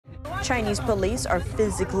Chinese police are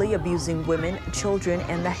physically abusing women, children,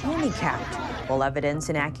 and the handicapped, while evidence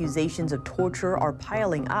and accusations of torture are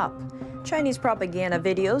piling up. Chinese propaganda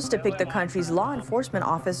videos depict the country's law enforcement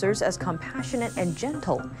officers as compassionate and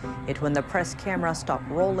gentle. Yet when the press cameras stop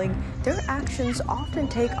rolling, their actions often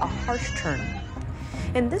take a harsh turn.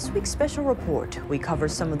 In this week's special report, we cover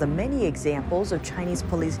some of the many examples of Chinese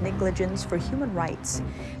police negligence for human rights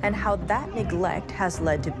and how that neglect has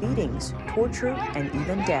led to beatings, torture, and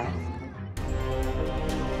even death.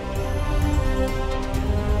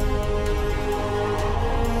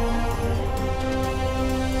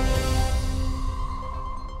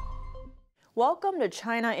 Welcome to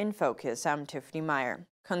China in Focus. I'm Tiffany Meyer.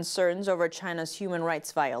 Concerns over China's human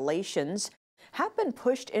rights violations have been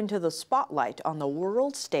pushed into the spotlight on the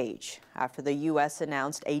world stage after the U.S.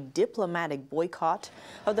 announced a diplomatic boycott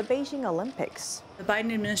of the Beijing Olympics. The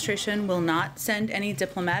Biden administration will not send any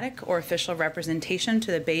diplomatic or official representation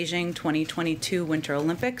to the Beijing 2022 Winter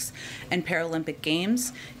Olympics and Paralympic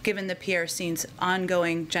Games, given the PRC's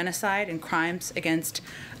ongoing genocide and crimes against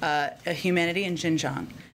humanity in Xinjiang.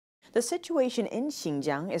 The situation in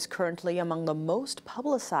Xinjiang is currently among the most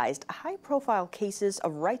publicized, high-profile cases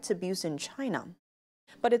of rights abuse in China.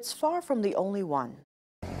 But it's far from the only one.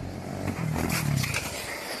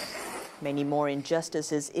 Many more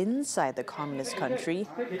injustices inside the communist country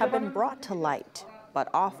have been brought to light, but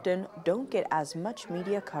often don't get as much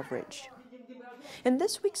media coverage. In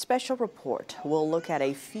this week's special report, we'll look at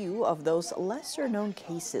a few of those lesser-known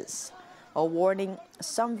cases. A warning,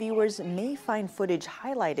 some viewers may find footage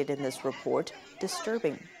highlighted in this report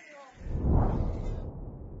disturbing.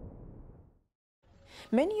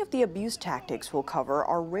 Many of the abuse tactics we'll cover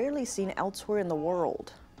are rarely seen elsewhere in the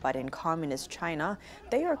world, but in communist China,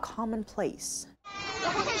 they are commonplace.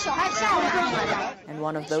 And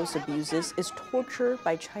one of those abuses is torture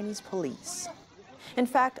by Chinese police. In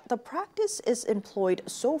fact, the practice is employed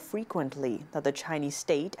so frequently that the Chinese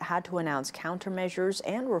state had to announce countermeasures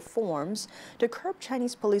and reforms to curb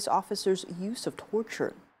Chinese police officers' use of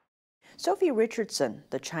torture. Sophie Richardson,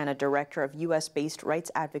 the China director of U.S.-based rights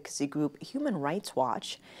advocacy group Human Rights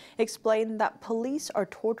Watch, explained that police are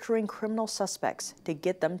torturing criminal suspects to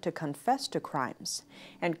get them to confess to crimes,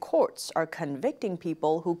 and courts are convicting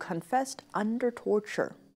people who confessed under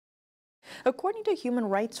torture. According to Human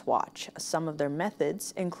Rights Watch, some of their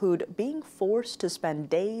methods include being forced to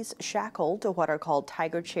spend days shackled to what are called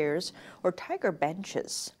tiger chairs or tiger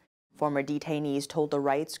benches. Former detainees told the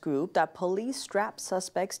rights group that police strap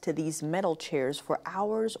suspects to these metal chairs for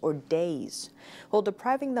hours or days, while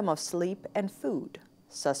depriving them of sleep and food.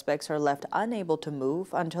 Suspects are left unable to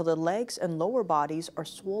move until the legs and lower bodies are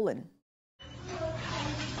swollen.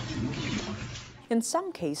 In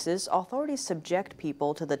some cases, authorities subject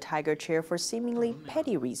people to the tiger chair for seemingly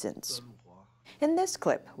petty reasons. In this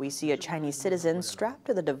clip, we see a Chinese citizen strapped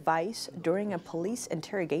to the device during a police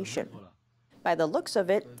interrogation. By the looks of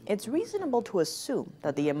it, it's reasonable to assume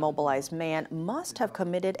that the immobilized man must have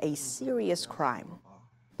committed a serious crime.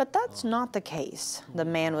 But that's not the case. The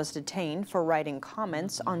man was detained for writing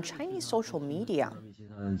comments on Chinese social media.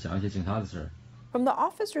 From the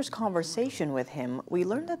officer's conversation with him, we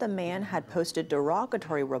learned that the man had posted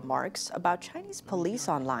derogatory remarks about Chinese police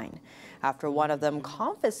online after one of them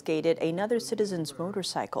confiscated another citizen's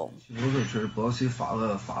motorcycle.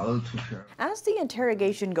 As the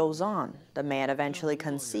interrogation goes on, the man eventually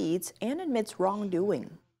concedes and admits wrongdoing,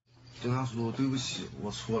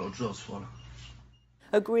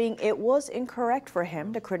 agreeing it was incorrect for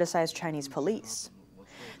him to criticize Chinese police.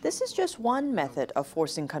 This is just one method of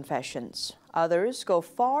forcing confessions. Others go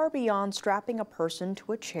far beyond strapping a person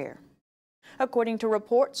to a chair. According to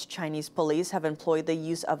reports, Chinese police have employed the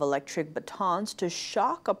use of electric batons to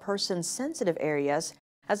shock a person's sensitive areas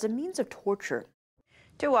as a means of torture.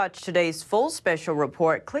 To watch today's full special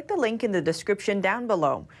report, click the link in the description down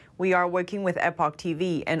below. We are working with Epoch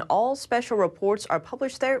TV, and all special reports are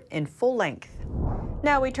published there in full length.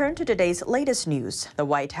 Now we turn to today's latest news. The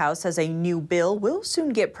White House says a new bill will soon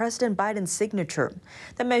get President Biden's signature.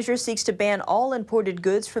 The measure seeks to ban all imported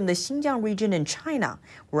goods from the Xinjiang region in China,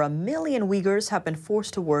 where 1 million Uyghurs have been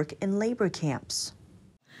forced to work in labor camps.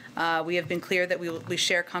 We have been clear that we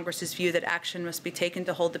share Congress's view that action must be taken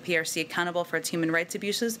to hold the PRC accountable for its human rights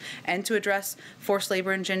abuses and to address forced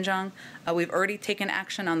labor in Xinjiang. We've already taken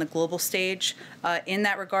action on the global stage in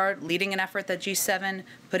that regard, leading an effort that G7,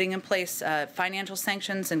 putting in place financial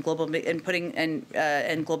sanctions and global Magnitsky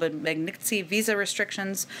visa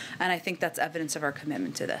restrictions, and I think that's evidence of our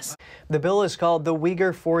commitment to this. The bill is called the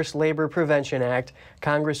Uyghur Forced Labor Prevention Act.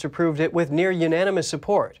 Congress approved it with near unanimous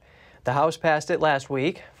support. The House passed it last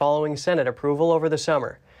week, following Senate approval over the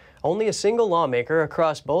summer. only a single lawmaker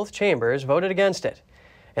across both chambers voted against it.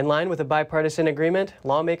 In line with a bipartisan agreement,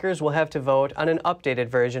 lawmakers will have to vote on an updated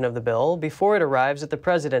version of the bill before it arrives at the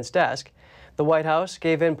president's desk. The White House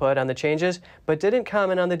gave input on the changes, but didn't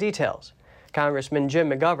comment on the details. Congressman Jim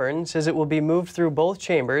McGovern says it will be moved through both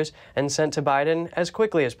chambers and sent to Biden as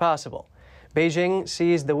quickly as possible. Beijing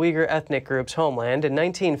seized the Uyghur ethnic group's homeland in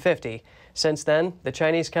 1950. Since then, the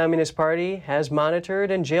Chinese Communist Party has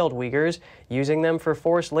monitored and jailed Uyghurs, using them for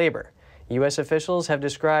forced labor. U.S. officials have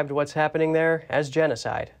described what's happening there as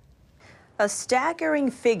genocide. A staggering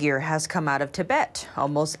figure has come out of Tibet.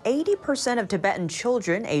 Almost 80% of Tibetan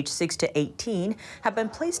children aged 6 to 18 have been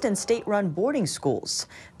placed in state-run boarding schools.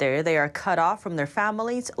 There, they are cut off from their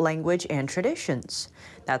families, language, and traditions.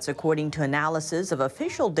 That's according to analysis of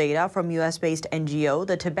official data from U.S.-based NGO,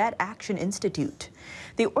 the Tibet Action Institute.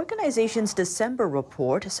 The organization's December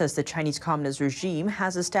report says the Chinese Communist regime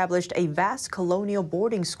has established a vast colonial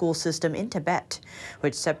boarding school system in Tibet,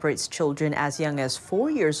 which separates children as young as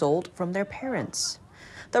 4 years old from their parents.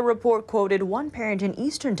 The report quoted one parent in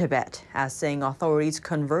eastern Tibet as saying authorities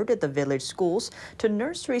converted the village schools to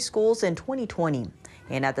nursery schools in 2020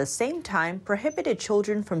 and at the same time prohibited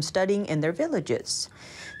children from studying in their villages.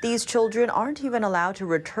 These children aren't even allowed to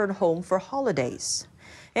return home for holidays.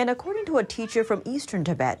 And according to a teacher from eastern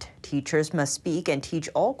Tibet, teachers must speak and teach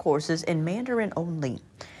all courses in Mandarin only.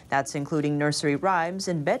 That's including nursery rhymes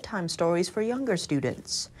and bedtime stories for younger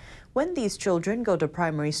students. When these children go to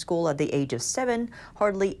primary school at the age of 7,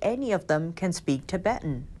 hardly any of them can speak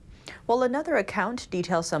Tibetan. While another account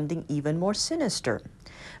details something even more sinister.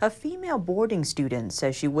 A female boarding student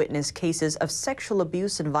says she witnessed cases of sexual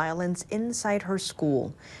abuse and violence inside her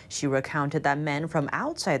school. She recounted that men from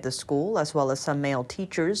outside the school, as well as some male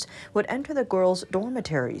teachers, would enter the girls'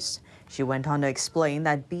 dormitories. She went on to explain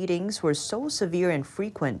that beatings were so severe and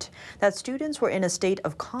frequent that students were in a state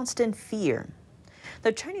of constant fear.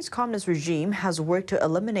 The Chinese Communist regime has worked to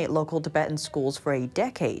eliminate local Tibetan schools for a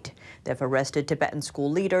decade. They've arrested Tibetan school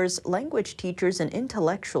leaders, language teachers, and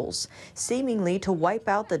intellectuals, seemingly to wipe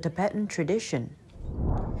out the Tibetan tradition.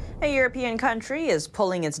 A European country is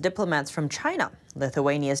pulling its diplomats from China.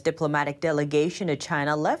 Lithuania's diplomatic delegation to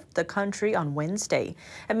China left the country on Wednesday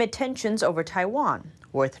amid tensions over Taiwan.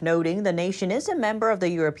 Worth noting, the nation is a member of the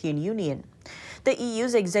European Union. The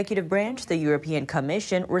EU's executive branch, the European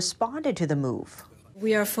Commission, responded to the move.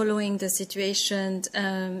 We are following the situation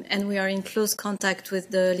and we are in close contact with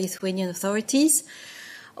the Lithuanian authorities.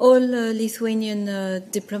 All Lithuanian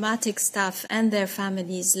diplomatic staff and their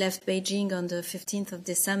families left Beijing on the 15th of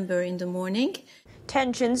December in the morning.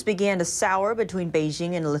 Tensions began to sour between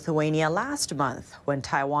Beijing and Lithuania last month when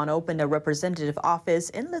Taiwan opened a representative office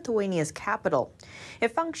in Lithuania's capital.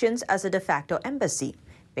 It functions as a de facto embassy.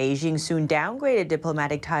 Beijing soon downgraded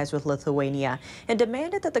diplomatic ties with Lithuania and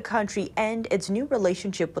demanded that the country end its new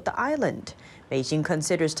relationship with the island. Beijing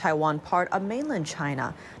considers Taiwan part of mainland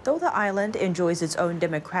China, though the island enjoys its own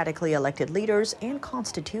democratically elected leaders and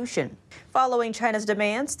constitution. Following China's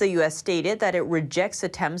demands, the U.S. stated that it rejects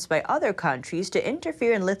attempts by other countries to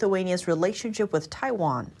interfere in Lithuania's relationship with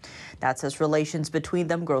Taiwan. That's as relations between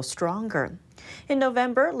them grow stronger. In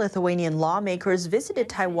November, Lithuanian lawmakers visited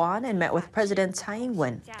Taiwan and met with President Tsai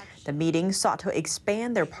Ing-wen. The meeting sought to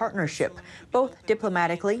expand their partnership, both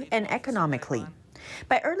diplomatically and economically.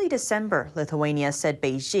 By early December, Lithuania said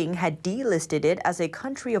Beijing had delisted it as a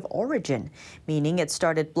country of origin, meaning it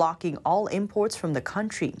started blocking all imports from the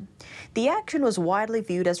country. The action was widely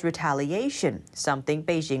viewed as retaliation, something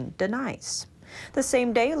Beijing denies. The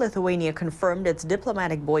same day, Lithuania confirmed its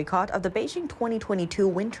diplomatic boycott of the Beijing 2022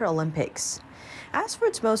 Winter Olympics. As for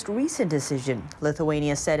its most recent decision,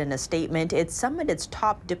 Lithuania said in a statement it summoned its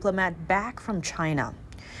top diplomat back from China.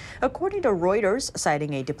 According to Reuters,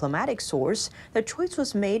 citing a diplomatic source, the choice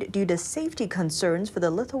was made due to safety concerns for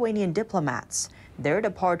the Lithuanian diplomats. Their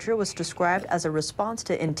departure was described as a response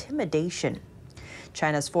to intimidation.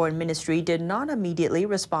 China's foreign ministry did not immediately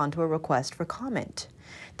respond to a request for comment.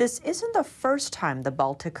 This isn't the first time the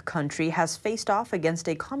Baltic country has faced off against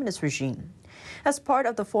a communist regime. As part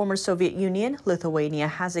of the former Soviet Union, Lithuania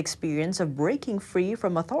has experience of breaking free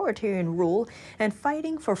from authoritarian rule and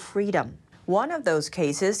fighting for freedom. One of those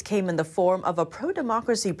cases came in the form of a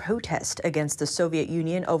pro-democracy protest against the Soviet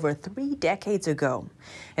Union over 3 decades ago.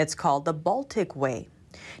 It's called the Baltic Way.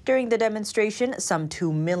 During the demonstration, some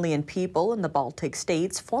 2 million people in the Baltic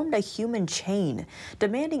states formed a human chain,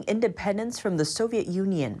 demanding independence from the Soviet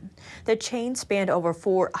Union. The chain spanned over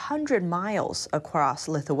 400 miles across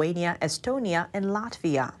Lithuania, Estonia, and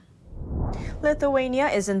Latvia. Lithuania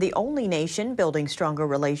isn't the only nation building stronger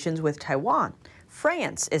relations with Taiwan.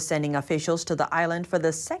 France is sending officials to the island for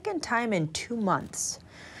the second time in 2 months.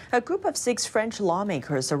 A group of 6 French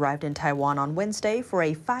lawmakers arrived in Taiwan on Wednesday for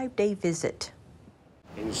a 5-day visit.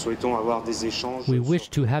 We wish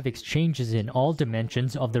to have exchanges in all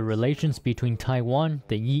dimensions of the relations between Taiwan,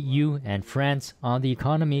 the EU, and France on the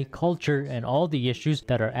economy, culture, and all the issues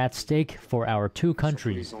that are at stake for our two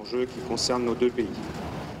countries.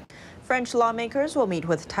 French lawmakers will meet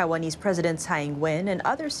with Taiwanese President Tsai Ing-wen and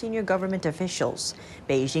other senior government officials.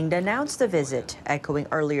 Beijing denounced the visit, echoing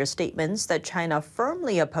earlier statements that China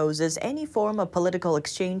firmly opposes any form of political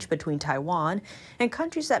exchange between Taiwan and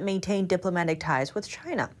countries that maintain diplomatic ties with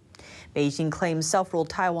China. Beijing claims self-ruled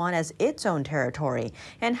Taiwan as its own territory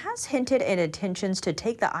and has hinted at intentions to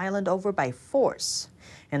take the island over by force.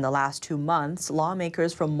 In the last 2 months,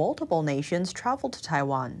 lawmakers from multiple nations traveled to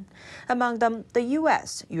Taiwan. Among them, the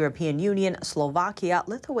U.S., European Union, Slovakia,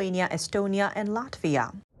 Lithuania, Estonia, and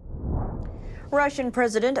Latvia. Russian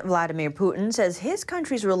President Vladimir Putin says his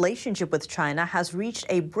country's relationship with China has reached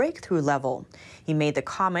a breakthrough level. He made the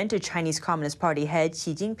comment to Chinese Communist Party head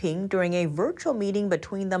Xi Jinping during a virtual meeting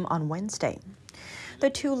between them on Wednesday. The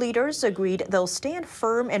two leaders agreed they'll stand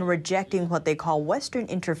firm in rejecting what they call Western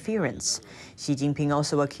interference. Xi Jinping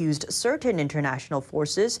also accused certain international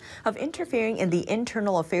forces of interfering in the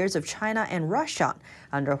internal affairs of China and Russia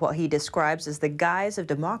under what he describes as the guise of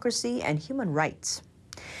democracy and human rights.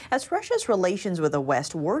 As Russia's relations with the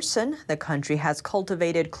West worsen, the country has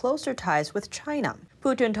cultivated closer ties with China.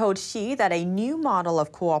 Putin told Xi that a new model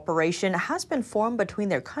of cooperation has been formed between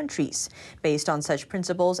their countries, based on such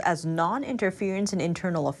principles as non-interference in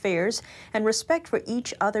internal affairs and respect for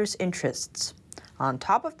each other's interests. On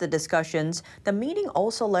top of the discussions, the meeting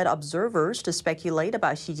also led observers to speculate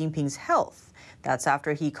about Xi Jinping's health. That's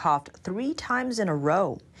after he coughed 3 times in a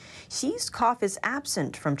row. Xi's cough is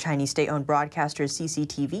absent from Chinese state-owned broadcaster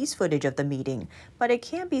CCTV's footage of the meeting, but it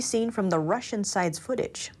can be seen from the Russian side's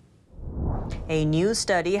footage. A new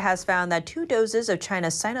study has found that 2 doses of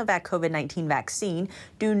China's Sinovac COVID-19 vaccine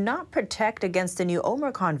do not protect against the new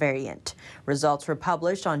Omicron variant. Results were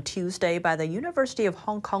published on Tuesday by the University of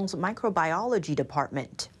Hong Kong's microbiology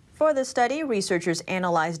department. For the study, researchers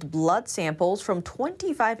analyzed blood samples from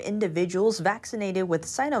 25 individuals vaccinated with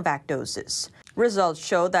Sinovac doses. Results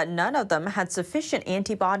showed that none of them had sufficient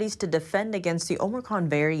antibodies to defend against the Omicron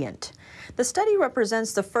variant. The study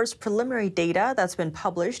represents the first preliminary data that's been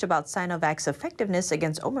published about Sinovac's effectiveness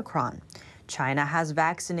against Omicron. China has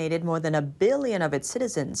vaccinated more than 1 billion of its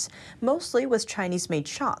citizens, mostly with Chinese-made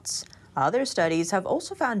shots. Other studies have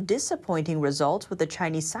also found disappointing results with the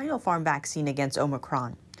Chinese Sinopharm vaccine against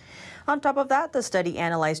Omicron. On top of that, the study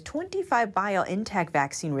analyzed 25 BioNTech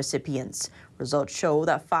vaccine recipients. Results show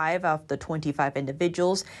that 5 of the 25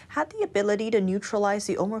 individuals had the ability to neutralize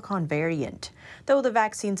the Omicron variant, though the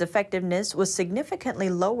vaccine's effectiveness was significantly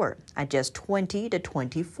lower at just 20 to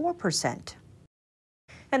 24%.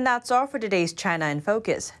 And that's all for today's China in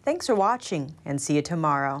Focus. Thanks for watching and see you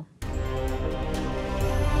tomorrow.